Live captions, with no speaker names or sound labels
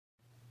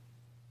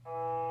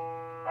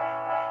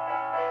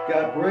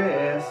got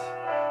brass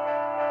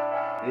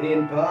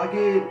in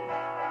pocket,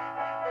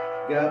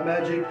 got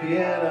magic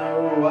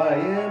piano, I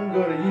am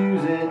gonna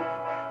use it.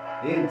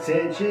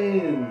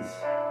 Intentions,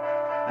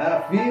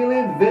 I feel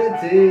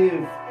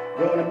inventive,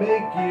 gonna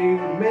make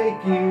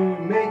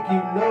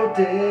you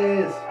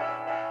notice.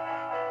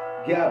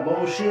 Got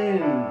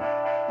motion,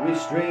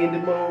 restrained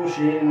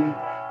emotion,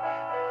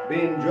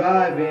 been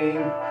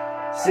driving,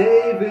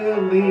 savior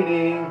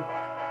leaning,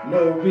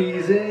 no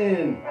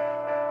reason,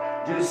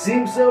 just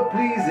seems so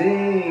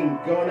pleasing.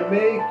 Gonna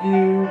make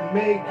you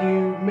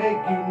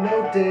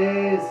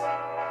notice.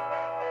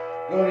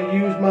 Gonna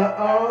use my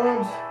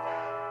arms,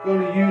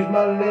 gonna use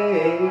my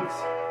legs,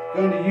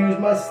 gonna use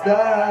my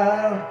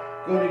style,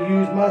 gonna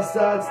use my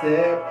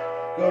sidestep,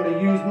 gonna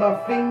use my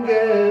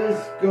fingers,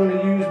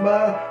 gonna use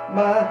my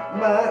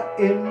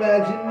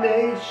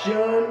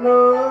imagination.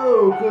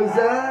 Oh, 'cause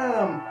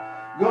I'm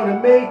gonna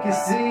make you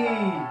see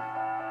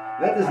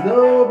that there's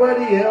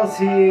nobody else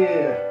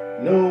here,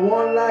 no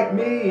one like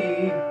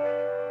me.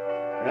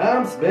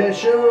 I'm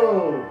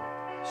special,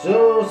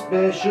 so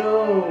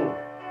special.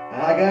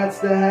 I got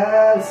to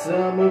have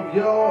some of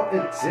your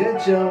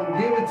attention.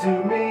 Give it to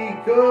me,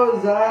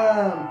 'cause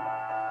I'm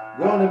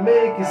gonna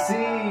make you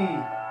see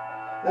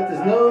that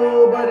there's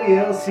nobody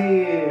else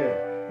here,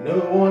 no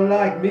one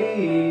like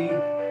me.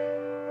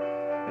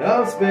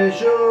 I'm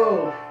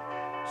special,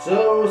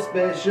 so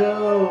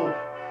special.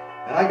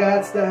 I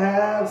got to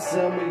have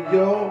some of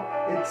your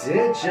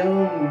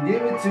attention.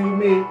 Give it to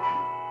me.